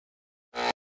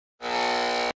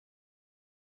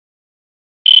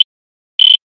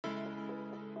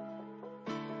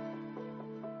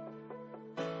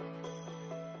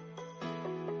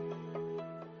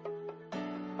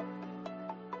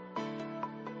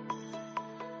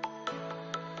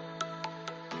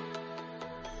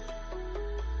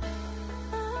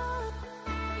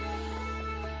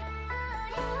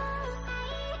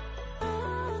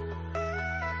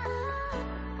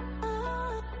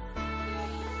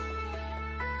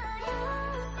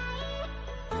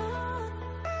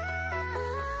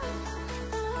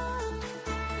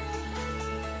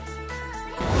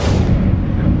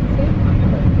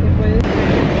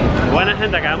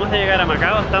gente, acabamos de llegar a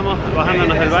Macao, estamos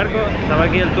bajándonos del barco, estaba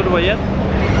aquí el Turbojet.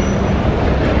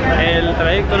 El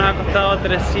trayecto nos ha costado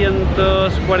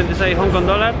 346 Hong Kong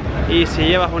dólares y si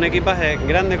llevas un equipaje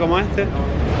grande como este,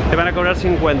 te van a cobrar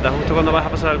 50 justo cuando vas a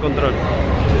pasar el control.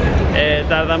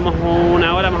 Tardamos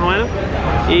una hora más o menos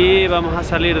y vamos a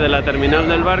salir de la terminal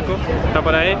del barco, está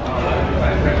por ahí.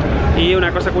 Y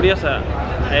una cosa curiosa,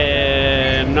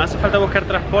 no hace falta buscar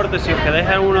transporte si os quedáis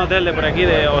en un hotel de por aquí,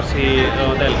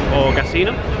 hotel o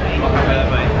casino.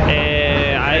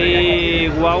 Hay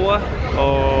guaguas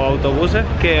o autobuses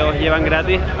que os llevan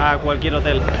gratis a cualquier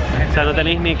hotel. O sea, no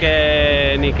tenéis ni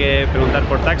que preguntar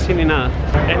por taxi ni nada.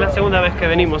 Es la segunda vez que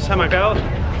venimos a Macao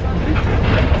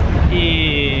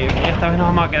y esta vez nos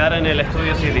vamos a quedar en el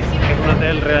Studio City, que es un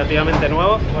hotel relativamente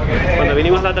nuevo. Cuando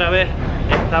vinimos la otra vez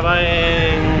estaba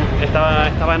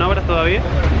en obras todavía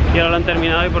y ahora lo han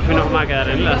terminado y por fin nos vamos a quedar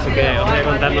en él, así que os voy a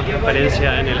contar nuestra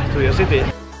experiencia en el Studio City.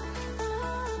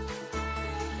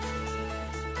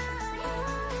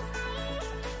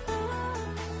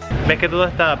 Ves que todo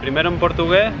está primero en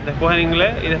portugués, después en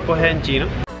inglés y después en chino.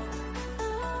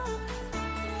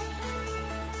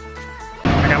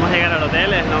 Acabamos de llegar al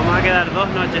hotel, nos vamos a quedar 2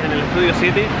 noches en el Studio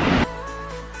City.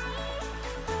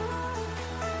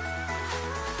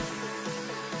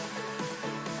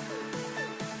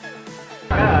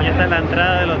 Y esta es la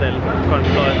entrada del hotel con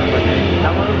todo esto.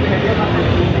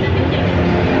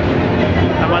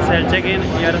 Vamos a hacer el check-in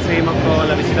y ahora seguimos con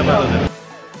la visita para el hotel.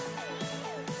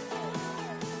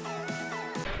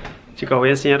 Chicos, os voy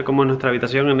a enseñar cómo es nuestra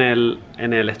habitación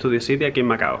en el Studio City aquí en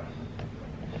Macao.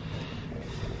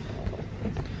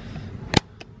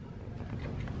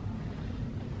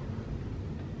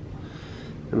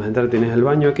 Vamos a entrar, tienes el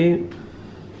baño aquí.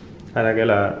 Ahora que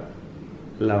la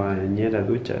bañera,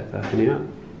 ducha, está genial.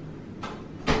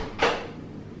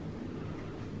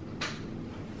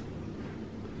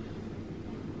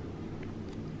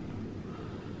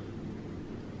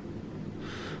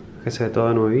 Que se ve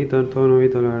todo nuevito,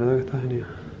 la verdad que está genial.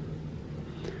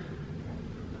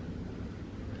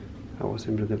 Agua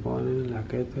siempre te ponen, la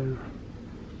kettle.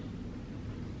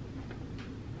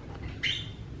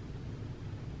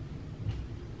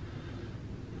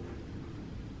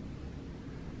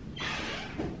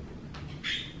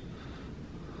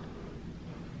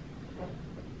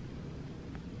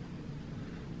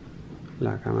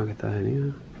 La cama que está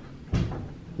genial,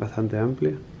 bastante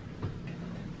amplia.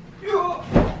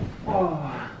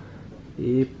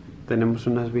 Y tenemos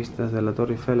unas vistas de la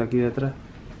Torre Eiffel aquí detrás.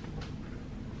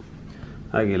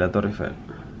 Aquí la Torre Eiffel.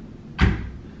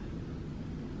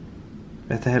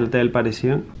 Este es el hotel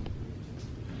parisien.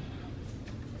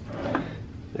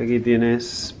 Aquí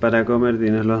tienes para comer,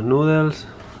 tienes los noodles.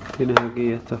 Tienes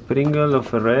aquí estos Pringles, los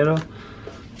Ferreros.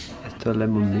 Esto es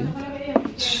lemon mint.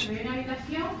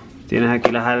 Tienes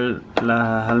aquí las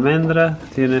almendras.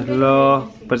 Tienes los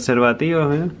preservativos,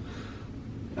 mira.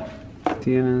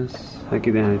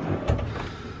 Aquí tienes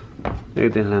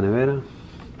la nevera. Un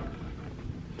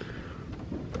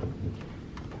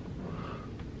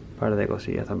par de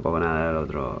cosillas, tampoco nada del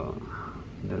otro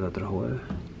jueves.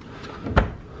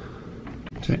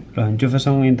 Sí, los enchufes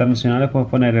son internacionales, puedes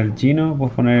poner el chino,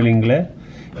 puedes poner el inglés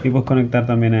y puedes conectar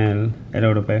también el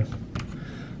europeo.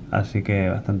 Así que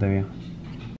bastante bien.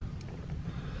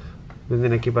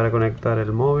 Vienen aquí para conectar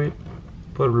el móvil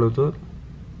por Bluetooth.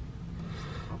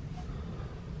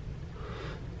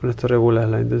 Con esto regulas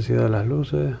la intensidad de las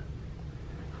luces.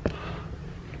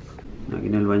 Aquí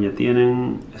en el baño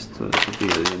tienen esto de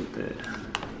cepillo de dientes.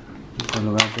 Estos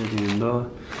lugares tienen 2.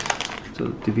 Esto es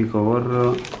el típico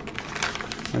gorro.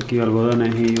 Aquí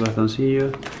algodones y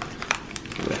bastoncillos.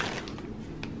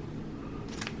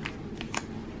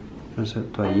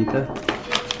 Toallitas.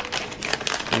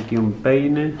 Aquí un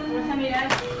peine.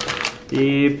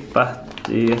 Y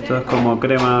esto es como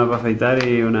crema para afeitar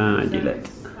y una Gillette.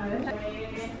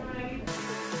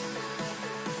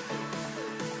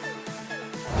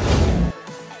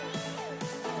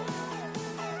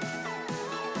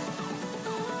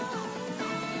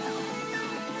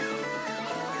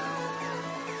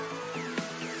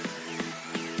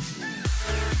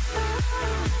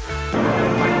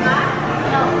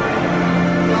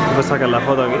 Vamos a sacar la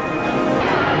foto aquí.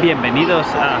 Bienvenidos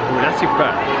a Jurassic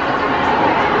Park.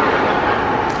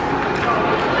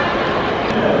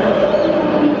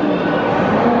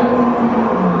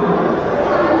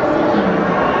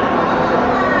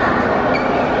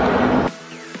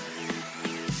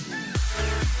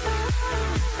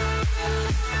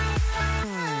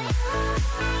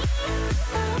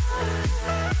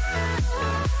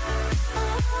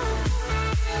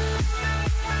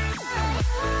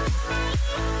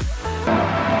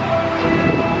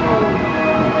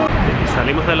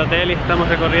 del hotel y estamos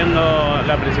recorriendo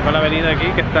la principal avenida aquí,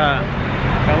 que está...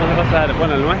 Acabamos de pasar,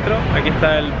 bueno, el nuestro. Aquí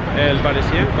está el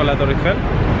Parisien con la Torre Eiffel,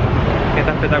 que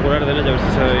está espectacular de noche, a ver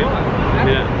si se ve bien.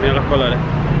 Mira, mira los colores.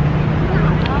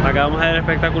 Acabamos de ver el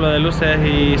espectáculo de luces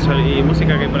y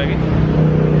música que hay por aquí.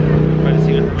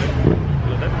 Parisien, el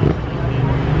hotel.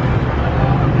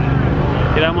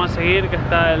 Y ahora vamos a seguir, que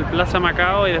está el Plaza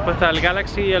Macao y después está el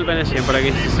Galaxy y el Venetian por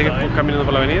aquí, si sigues caminando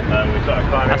por la avenida.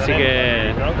 Así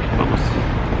que vamos.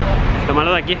 Lo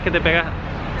malo de aquí es que te pegas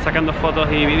sacando fotos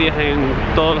y vídeos en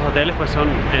todos los hoteles, pues son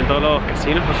en todos los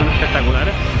casinos, pues son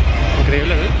espectaculares,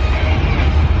 increíbles, ¿eh?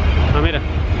 Ah, mira,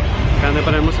 acaban de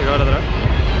poner música ahora otra vez.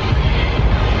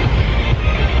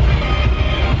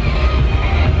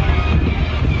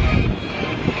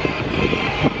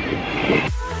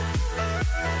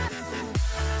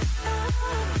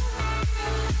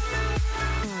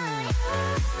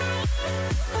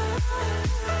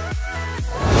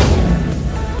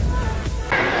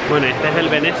 Bueno, este es el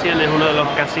Venetian, es uno de los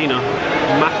casinos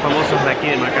más famosos de aquí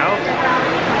de Macao.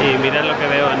 Y mirad lo que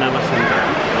veo en nada más entrar.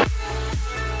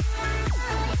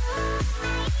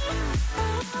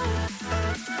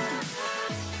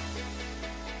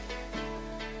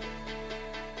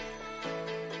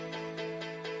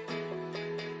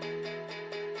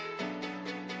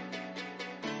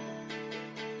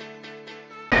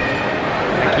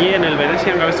 Aquí en el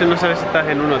Venetian a veces no sabes si estás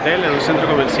en un hotel, en un centro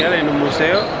comercial, en un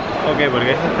museo o qué,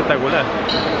 porque es espectacular.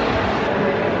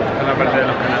 Esta es la parte de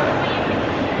los canales.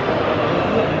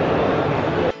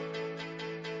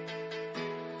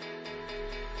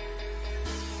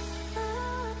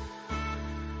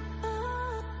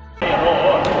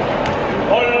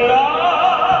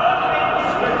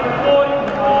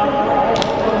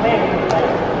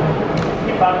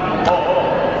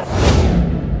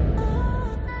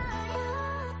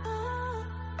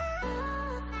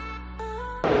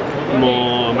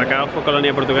 Como Macao fue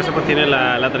colonia portuguesa, pues tiene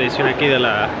la tradición aquí de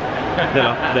la ¿cómo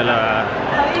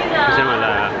se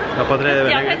llama? Los postres de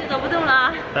Belén.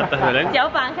 Tartas de Belén.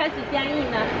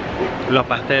 Los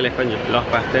pasteles, coño. Los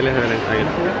pasteles de Belén. Aquí.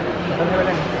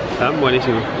 Están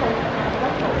buenísimos.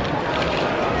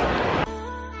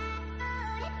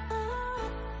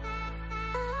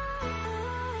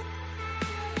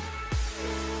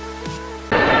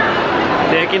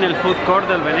 Estoy aquí en el food court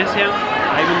del Venetian.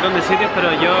 Hay un montón de sitios, pero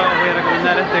yo voy a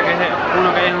recomendar este, que es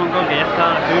uno que hay en Hong Kong, que ya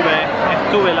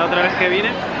estuve la otra vez que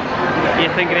vine, y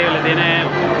está increíble. Tiene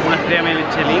una estrella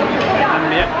Michelin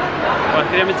también, o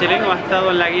estrella Michelin, o ha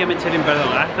estado en la guía Michelin, perdón,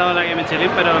 ha estado en la guía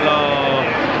Michelin, pero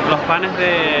los panes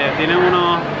tienen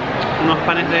unos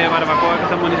panes de barbacoa que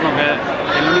están buenísimos,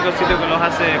 que el único sitio que los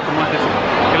hace como este,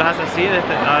 que los hace así,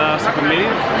 ahora subir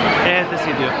vídeos, es este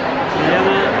sitio.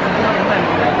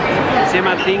 Se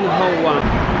llama Ting Ho Wan.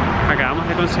 Acabamos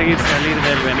de conseguir salir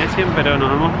del Venetian, pero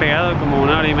nos hemos pegado como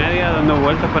 1 hora y media dando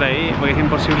vueltas por ahí porque es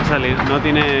imposible salir, no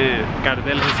tiene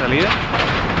carteles de salida.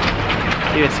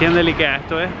 Y decían del Ikea,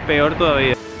 esto es peor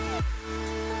todavía.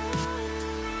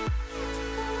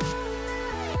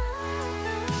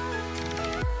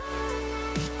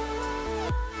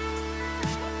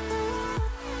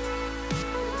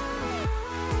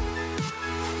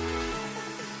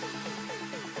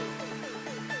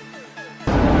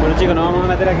 Bueno chicos, nos vamos a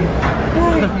meter aquí.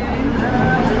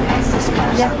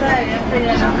 Ya está, ya.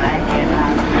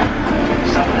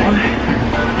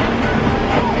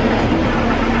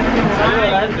 Saludos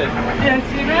a la gente. ¿Y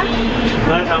encima?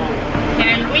 ¿Dónde estamos? En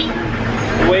el Wing.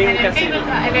 Wing Casino.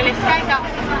 En el Skycar.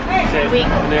 Sí,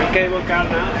 en el Cable Car,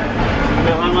 ¿no?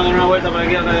 Nos vamos a dar una vuelta por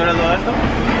aquí alrededor de todo esto.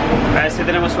 A ver si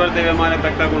tenemos suerte y vemos el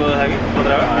espectáculo desde aquí,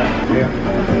 otra vez.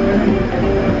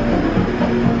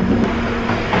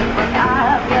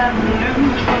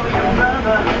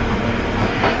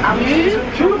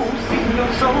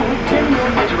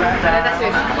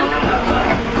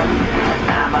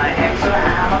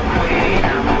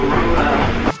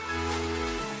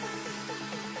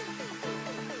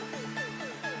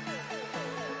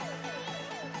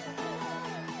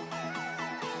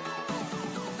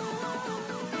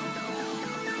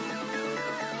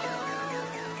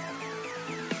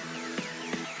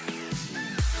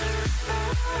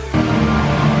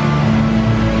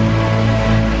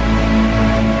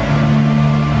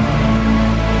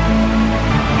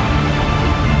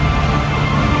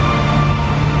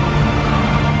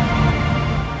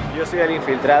 Yo soy el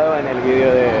infiltrado en el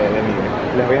vídeo de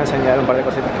Miguel. Les voy a enseñar un par de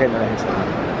cositas que no les enseñé.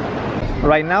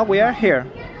 Right now we are here.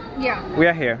 Yeah. We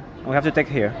are here. We have to take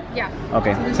here. Yeah.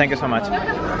 Okay. Thank you so much.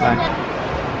 Bye.